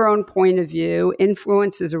have your own point of view.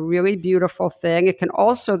 Influence is a really beautiful thing. It can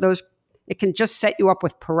also, it can just set you up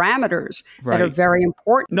with parameters that are very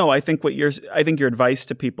important. No, I think your advice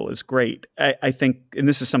to people is great. I think, and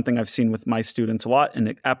this is something I've seen with my students a lot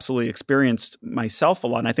and absolutely experienced myself a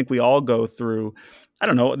lot. And I think we all go through, I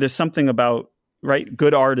don't know, there's something about, right?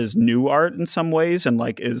 Good art is new art in some ways, and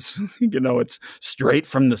like is, it's straight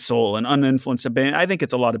from the soul and uninfluenced. I think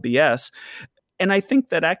it's a lot of BS. And I think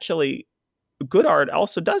that actually good art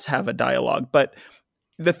also does have a dialogue, but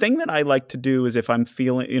the thing that I like to do is if I'm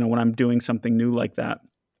feeling, when I'm doing something new like that,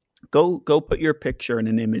 go put your picture in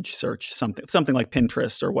an image search, something like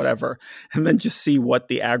Pinterest or whatever, and then just see what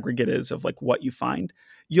the aggregate is of like what you find.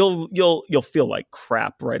 You'll feel like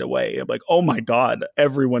crap right away. I'm like, oh my God,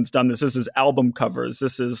 everyone's done this. This is album covers.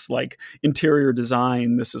 This is like interior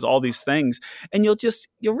design. This is all these things. And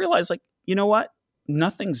you'll realize like, you know what?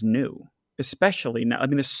 Nothing's new, especially now. I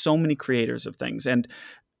mean, there's so many creators of things. And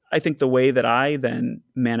I think the way that I then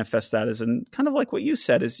manifest that is in kind of like what you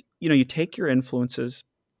said is, you take your influences,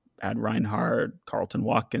 Ad Reinhardt, Carlton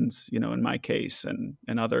Watkins, in my case,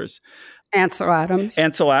 and others. Ansel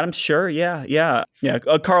Adams, sure, yeah.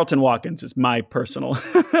 Carlton Watkins is my personal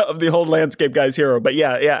of the whole landscape guys hero, but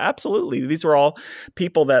yeah, absolutely. These were all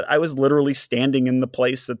people that I was literally standing in the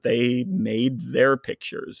place that they made their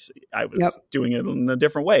pictures. I was doing it in a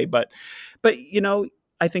different way, but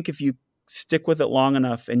I think if you stick with it long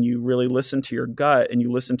enough and you really listen to your gut and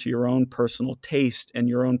you listen to your own personal taste and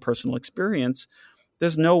your own personal experience,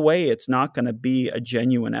 there's no way it's not going to be a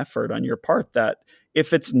genuine effort on your part. That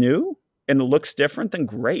if it's new and it looks different, then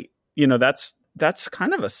great. That's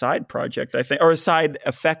kind of a side project, I think, or a side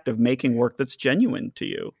effect of making work that's genuine to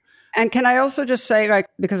you. And can I also just say,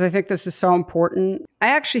 because I think this is so important, I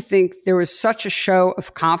actually think there was such a show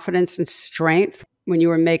of confidence and strength when you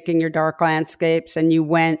were making your dark landscapes and you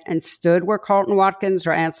went and stood where Carlton Watkins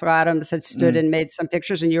or Ansel Adams had stood and made some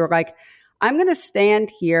pictures, and you were like, I'm going to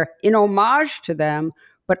stand here in homage to them,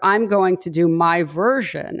 but I'm going to do my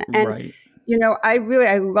version. And, right.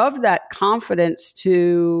 I love that confidence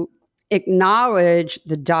to acknowledge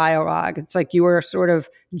the dialogue. It's like you were sort of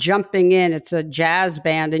jumping in. It's a jazz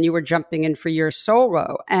band and you were jumping in for your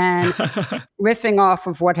solo and riffing off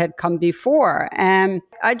of what had come before. And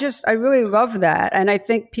I really love that. And I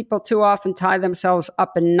think people too often tie themselves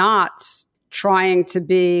up in knots trying to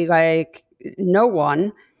be like no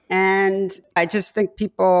one. And I just think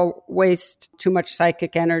people waste too much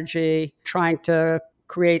psychic energy trying to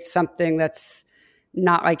create something that's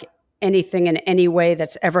not like anything in any way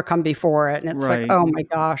that's ever come before it. And it's right. like, oh my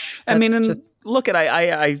gosh. I mean, look at,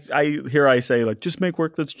 I say like, just make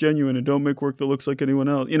work that's genuine and don't make work that looks like anyone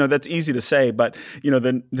else. That's easy to say, but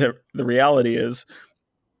the reality is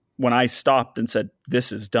when I stopped and said,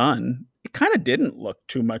 this is done, it kind of didn't look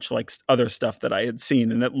too much like other stuff that I had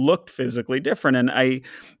seen, and it looked physically different. And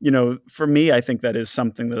for me, I think that is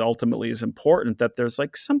something that ultimately is important, that there's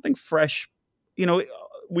like something fresh.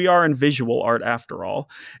 We are in visual art after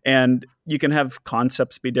all, and you can have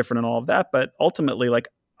concepts be different and all of that, but ultimately, like,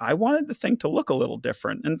 I wanted the thing to look a little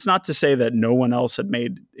different. And it's not to say that no one else had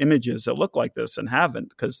made images that look like this and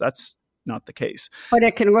haven't, because that's not the case. But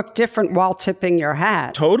it can look different while tipping your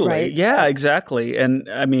hat. Totally. Right? Yeah, exactly. And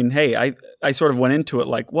I mean, hey, I sort of went into it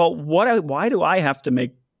like, well, why do I have to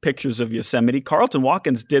make pictures of Yosemite? Carlton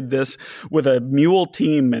Watkins did this with a mule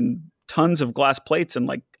team and tons of glass plates, and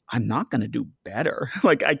like, I'm not going to do better.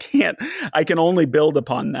 Like, I can only build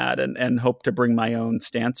upon that and hope to bring my own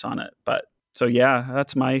stance on it. But so, yeah,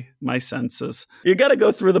 that's my sense is you got to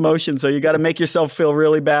go through the motions. So you got to make yourself feel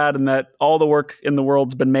really bad and that all the work in the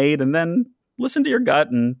world's been made, and then listen to your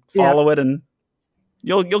gut and follow it, and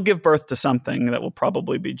you'll give birth to something that will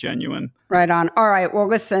probably be genuine. Right on. All right. Well,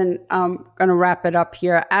 listen, I'm going to wrap it up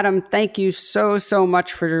here. Adam, thank you so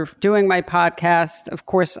much for doing my podcast. Of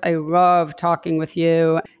course, I love talking with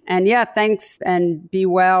you. And yeah, thanks, and be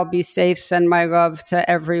well, be safe. Send my love to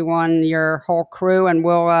everyone, your whole crew, and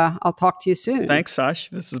I'll talk to you soon. Thanks, Sash.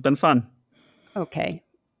 This has been fun. Okay.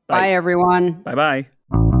 Bye everyone. Bye-bye.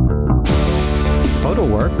 Photo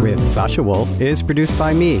Work with Sasha Wolf is produced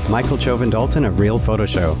by me, Michael Chauvin-Dalton of Real Photo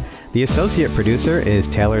Show. The associate producer is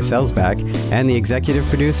Taylor Selsback, and the executive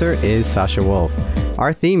producer is Sasha Wolf.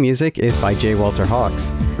 Our theme music is by J. Walter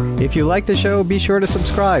Hawks. If you like the show, be sure to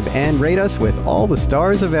subscribe and rate us with all the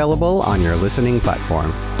stars available on your listening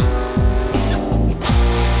platform.